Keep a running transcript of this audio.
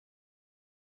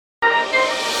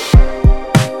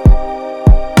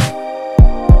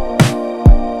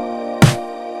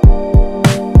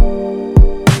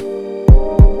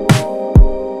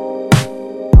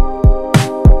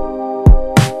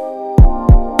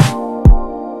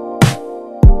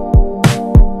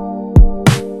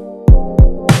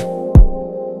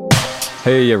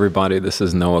Hey everybody, this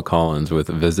is Noah Collins with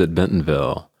Visit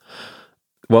Bentonville.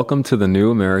 Welcome to the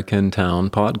New American Town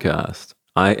podcast.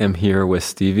 I am here with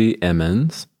Stevie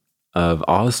Emmons of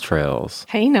Oz Trails.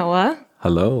 Hey, Noah.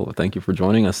 Hello, thank you for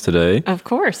joining us today. Of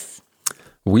course.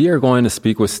 We are going to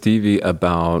speak with Stevie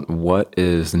about what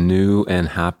is new and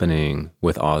happening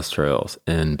with Oz Trails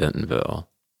in Bentonville.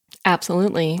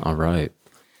 Absolutely. All right.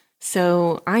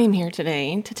 So I am here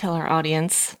today to tell our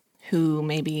audience who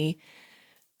maybe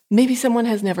someone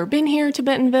has never been here to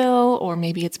Bentonville, or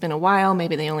maybe it's been a while.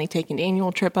 Maybe they only take an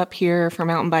annual trip up here for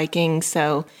mountain biking.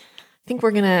 So I think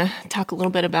we're going to talk a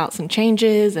little bit about some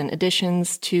changes and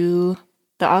additions to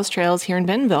the Oz Trails here in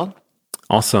Bentonville.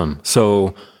 Awesome.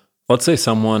 So let's say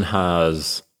someone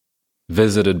has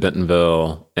visited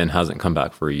Bentonville and hasn't come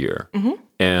back for a year.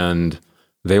 And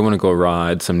they want to go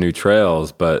ride some new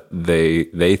trails, but they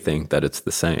think that it's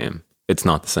the same. It's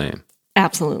not the same.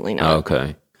 Absolutely not.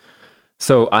 Okay.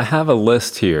 So I have a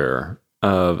list here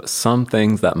of some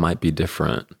things that might be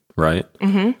different, right?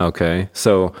 Okay.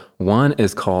 So one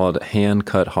is called Hand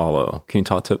Cut Hollow. Can you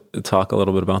talk a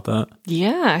little bit about that?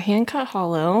 Yeah, Hand Cut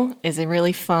Hollow is a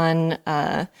really fun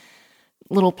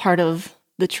little part of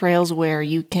the trails where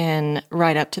you can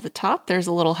ride up to the top. There's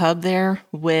a little hub there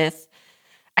with,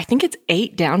 I think it's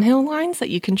 8 downhill lines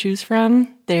that you can choose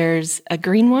from. There's a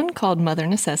green one called Mother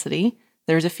Necessity.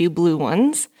 There's a few blue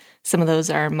ones. Some of those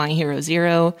are My Hero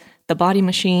Zero, The Body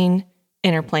Machine,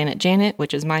 Inner Planet Janet,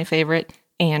 which is my favorite,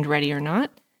 and Ready or Not.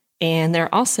 And there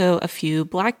are also a few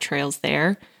black trails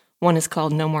there. One is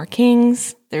called No More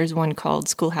Kings. There's one called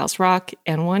Schoolhouse Rock,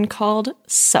 and one called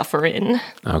Sufferin'.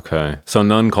 Okay. So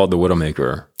none called the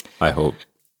Widowmaker, I hope.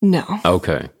 No.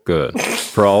 Okay, good.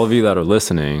 For all of you that are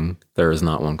listening, there is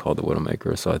not one called the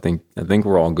Widowmaker. So I think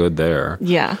we're all good there.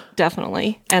 Yeah,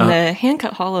 definitely. And the Hand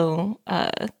Cut Hollow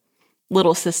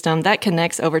little system that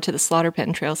connects over to the Slaughter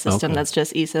Pen Trail system. That's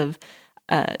just east of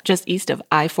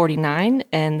I-49,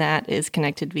 and that is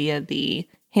connected via the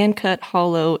Hand Cut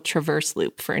Hollow Traverse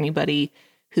Loop for anybody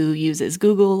who uses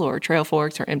Google or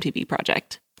Trailforks or MTB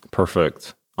Project.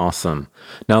 Perfect. Awesome.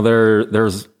 Now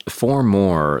there's 4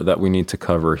 more that we need to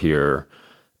cover here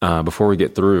before we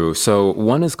get through. So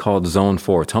one is called Zone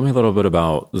 4. Tell me a little bit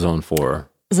about Zone 4.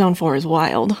 Zone 4 is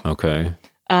wild. Okay.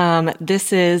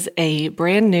 This is a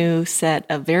brand new set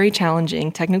of very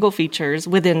challenging technical features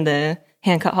within the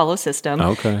Hand Cut Hollow system.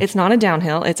 Okay. It's not a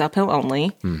downhill, it's uphill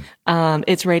only.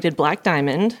 It's rated Black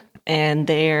Diamond, and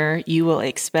there you will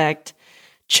expect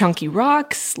chunky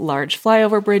rocks, large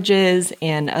flyover bridges,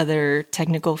 and other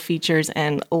technical features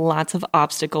and lots of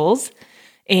obstacles.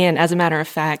 And as a matter of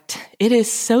fact, it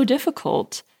is so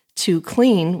difficult to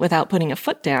clean without putting a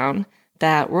foot down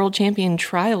that world champion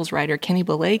trials rider Kenny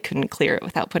Belay couldn't clear it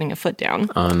without putting a foot down.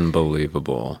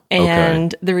 Unbelievable.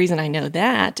 And the reason I know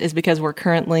that is because we're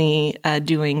currently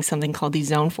doing something called the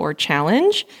Zone 4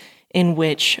 Challenge, in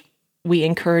which we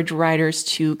encourage riders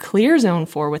to clear Zone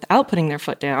 4 without putting their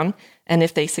foot down. And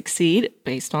if they succeed,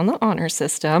 based on the honor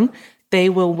system, they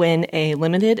will win a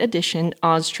limited edition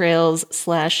Oz Trails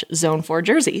 / Zone 4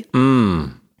 jersey.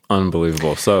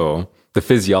 Unbelievable. So the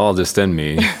physiologist in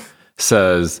me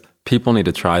says people need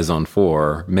to try Zone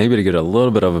 4, maybe to get a little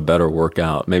bit of a better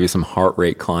workout, maybe some heart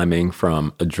rate climbing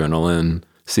from adrenaline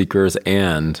seekers,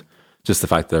 and just the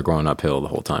fact that they're going uphill the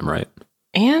whole time, right?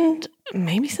 And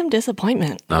maybe some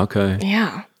disappointment. Okay.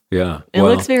 Yeah. Yeah. It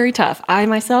looks very tough. I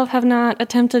myself have not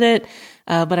attempted it,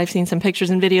 but I've seen some pictures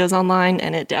and videos online,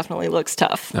 and it definitely looks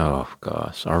tough. Oh,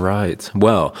 gosh. All right.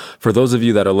 Well, for those of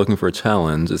you that are looking for a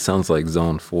challenge, it sounds like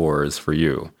Zone 4 is for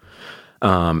you.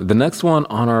 The next one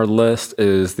on our list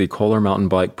is the Kohler Mountain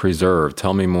Bike Preserve.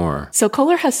 Tell me more. So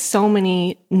Kohler has so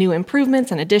many new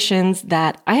improvements and additions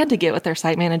that I had to get with their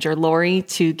site manager, Lori,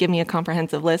 to give me a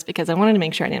comprehensive list because I wanted to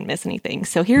make sure I didn't miss anything.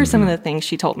 So here are some of the things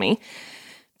she told me.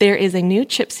 There is a new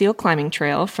chip seal climbing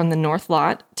trail from the north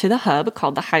lot to the hub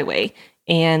called the Highway.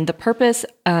 And the purpose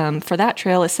for that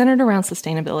trail is centered around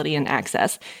sustainability and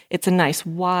access. It's a nice,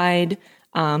 wide,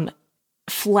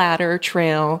 flatter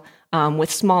trail with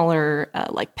smaller,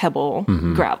 like pebble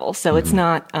gravel. So it's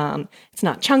not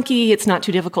chunky. It's not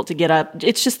too difficult to get up.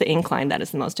 It's just the incline that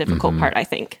is the most difficult part, I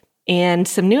think. And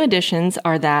some new additions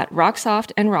are that Rock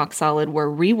Soft and Rock Solid were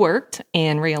reworked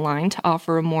and realigned to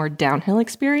offer a more downhill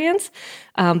experience,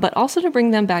 but also to bring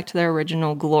them back to their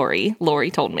original glory, Lori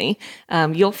told me.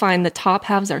 You'll find the top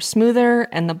halves are smoother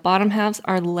and the bottom halves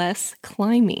are less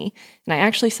climby. And I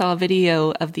actually saw a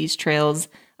video of these trails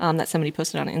that somebody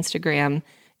posted on Instagram,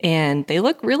 and they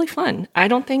look really fun. I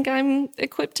don't think I'm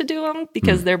equipped to do them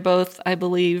because they're both, I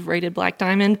believe, rated Black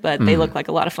Diamond, but they look like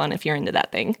a lot of fun if you're into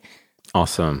that thing.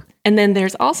 Awesome. And then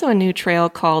there's also a new trail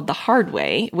called the Hard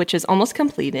Way, which is almost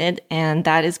completed. And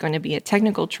that is going to be a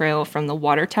technical trail from the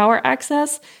water tower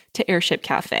access to Airship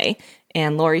Cafe.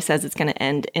 And Lori says it's going to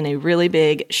end in a really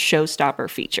big showstopper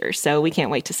feature. So we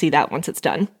can't wait to see that once it's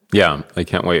done. Yeah, I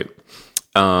can't wait.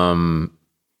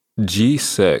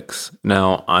 G6.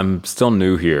 Now, I'm still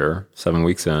new here, 7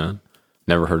 weeks in.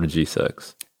 Never heard of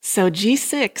G6. So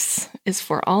G6 is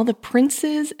for all the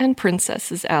princes and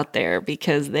princesses out there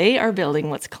because they are building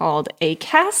what's called a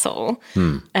castle.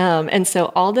 And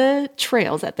so all the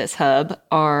trails at this hub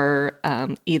are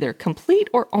either complete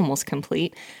or almost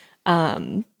complete.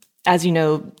 As you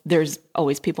know, there's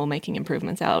always people making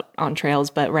improvements out on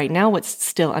trails, but right now what's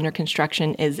still under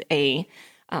construction is a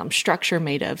structure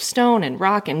made of stone and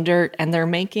rock and dirt, and they're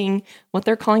making what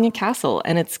they're calling a castle,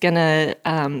 and it's going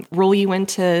to roll you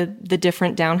into the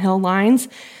different downhill lines,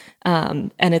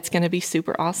 and it's going to be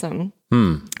super awesome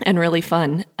and really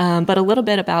fun. But a little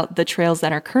bit about the trails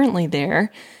that are currently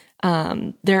there.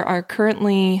 There are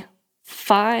currently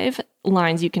 5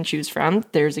 lines you can choose from.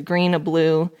 There's a green, a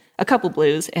blue, a couple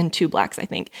blues, and 2 blacks, I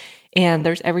think. And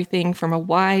there's everything from a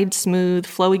wide, smooth,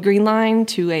 flowy green line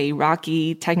to a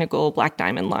rocky, technical black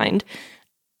diamond line.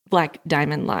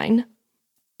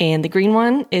 And the green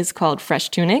one is called Fresh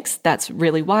Tunics. That's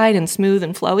really wide and smooth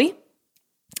and flowy.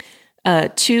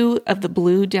 2 of the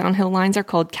blue downhill lines are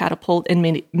called Catapult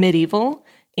and Medieval.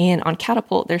 And on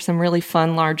Catapult, there's some really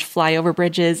fun, large flyover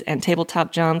bridges and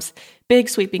tabletop jumps, big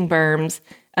sweeping berms.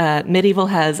 Medieval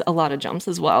has a lot of jumps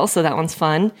as well, so that one's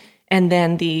fun. And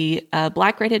then the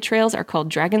black rated trails are called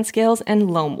Dragon Scales and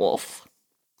Lone Wolf.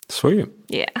 Sweet.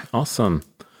 Yeah. Awesome.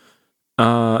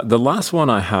 The last one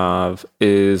I have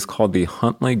is called the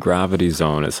Huntley Gravity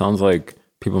Zone. It sounds like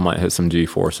people might hit some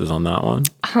G-forces on that one.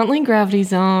 Huntley Gravity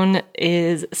Zone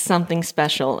is something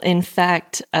special. In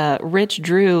fact, Rich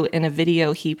Drew, in a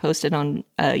video he posted on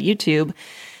YouTube,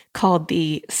 called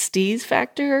the Steez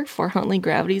factor for Huntley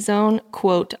Gravity Zone,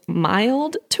 quote,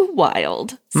 mild to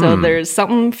wild. So there's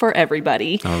something for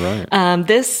everybody. All right.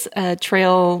 This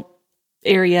trail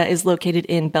area is located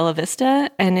in Bella Vista,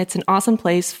 and it's an awesome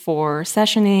place for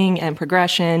session and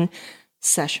progression,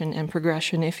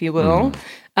 if you will.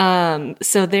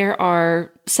 So there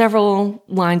are several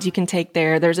lines you can take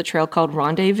there. There's a trail called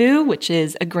Rendezvous, which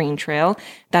is a green trail.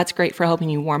 That's great for helping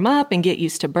you warm up and get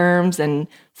used to berms and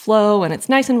flow, and it's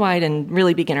nice and wide and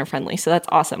really beginner friendly. So that's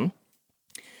awesome.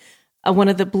 One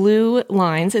of the blue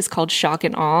lines is called Shock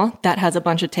and Awe. That has a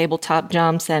bunch of tabletop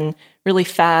jumps and really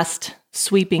fast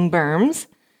sweeping berms.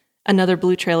 Another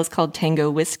blue trail is called Tango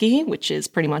Whiskey, which is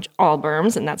pretty much all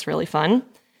berms, and that's really fun.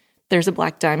 There's a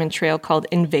black diamond trail called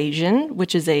Invasion,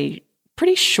 which is a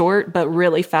pretty short but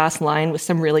really fast line with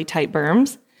some really tight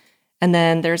berms. And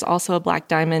then there's also a black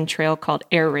diamond trail called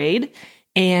Air Raid.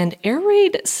 And Air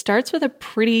Raid starts with a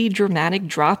pretty dramatic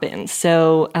drop-in.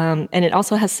 So, and it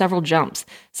also has several jumps.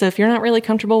 So if you're not really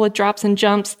comfortable with drops and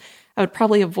jumps, I would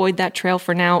probably avoid that trail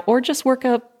for now, or just work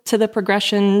up to the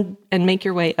progression and make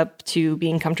your way up to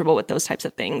being comfortable with those types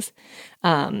of things.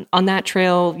 On that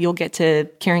trail, you'll get to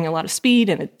carrying a lot of speed,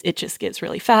 and it just gets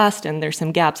really fast, and there's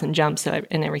some gaps and jumps and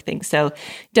everything. So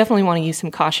definitely want to use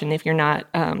some caution if you're not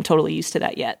totally used to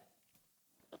that yet.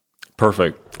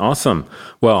 Perfect. Awesome.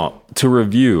 Well, to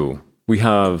review, we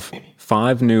have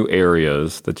 5 new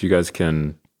areas that you guys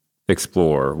can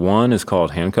explore. One is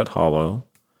called Handcut Hollow.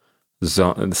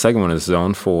 The second one is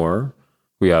Zone 4.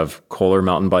 We have Kohler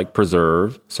Mountain Bike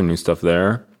Preserve, some new stuff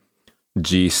there.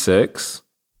 G6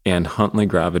 and Huntley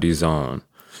Gravity Zone.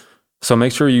 So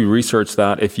make sure you research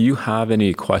that. If you have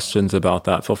any questions about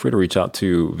that, feel free to reach out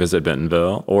to Visit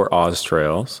Bentonville or Oz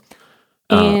Trails.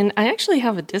 And I actually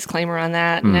have a disclaimer on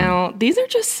that. Now, these are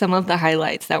just some of the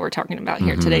highlights that we're talking about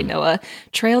here today, Noah.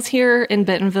 Trails here in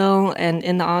Bentonville and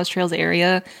in the Oz Trails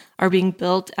area are being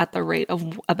built at the rate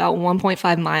of about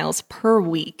 1.5 miles per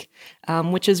week,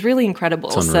 which is really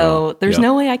incredible. So there's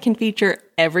no way I can feature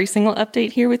every single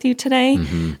update here with you today.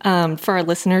 For our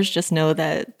listeners, just know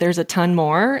that there's a ton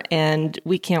more, and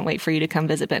we can't wait for you to come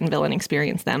visit Bentonville and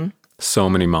experience them. So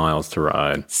many miles to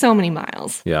ride. So many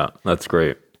miles. Yeah, that's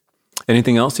great.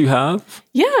 Anything else you have?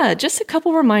 Yeah, just a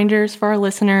couple reminders for our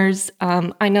listeners.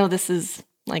 I know this is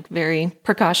like very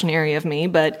precautionary of me,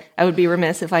 but I would be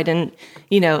remiss if I didn't,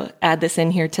 add this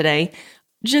in here today.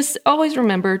 Just always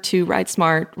remember to ride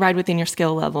smart, ride within your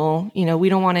skill level. We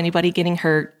don't want anybody getting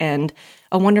hurt. And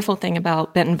a wonderful thing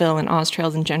about Bentonville and Oz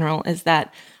Trails in general is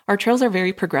that our trails are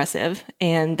very progressive.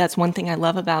 And that's one thing I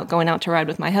love about going out to ride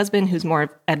with my husband, who's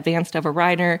more advanced of a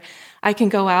rider. I can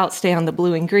go out, stay on the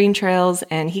blue and green trails,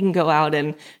 and he can go out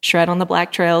and shred on the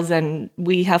black trails, and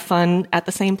we have fun at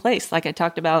the same place. Like I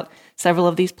talked about, several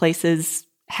of these places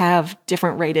have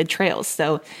different rated trails.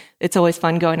 So it's always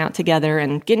fun going out together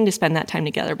and getting to spend that time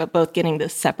together, but both getting the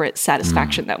separate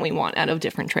satisfaction that we want out of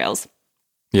different trails.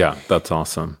 Yeah, that's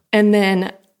awesome. And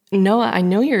then, Noah, I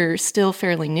know you're still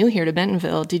fairly new here to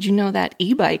Bentonville. Did you know that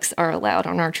e-bikes are allowed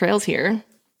on our trails here?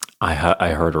 I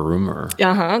heard a rumor.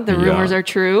 The rumors are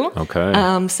true.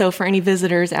 Okay. So for any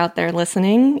visitors out there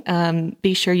listening,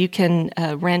 be sure you can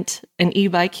rent an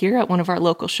e-bike here at one of our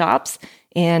local shops.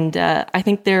 And I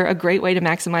think they're a great way to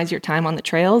maximize your time on the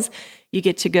trails. You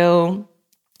get to go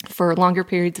for longer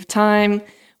periods of time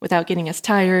without getting as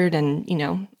tired and,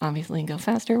 obviously go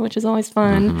faster, which is always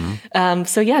fun.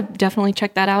 So yeah, definitely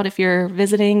check that out if you're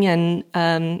visiting and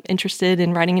interested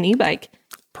in riding an e-bike.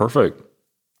 Perfect.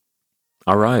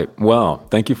 All right. Well,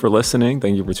 thank you for listening.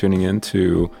 Thank you for tuning in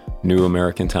to New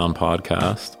American Town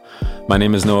Podcast. My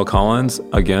name is Noah Collins,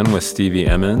 again with Stevie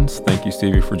Emmons. Thank you,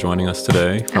 Stevie, for joining us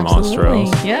today from Absolutely.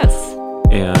 Australis. Yes.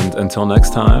 And until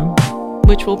next time.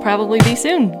 Which will probably be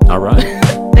soon. All right.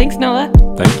 Thanks, Noah.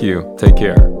 Thank you. Take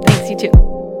care. Thanks, you too.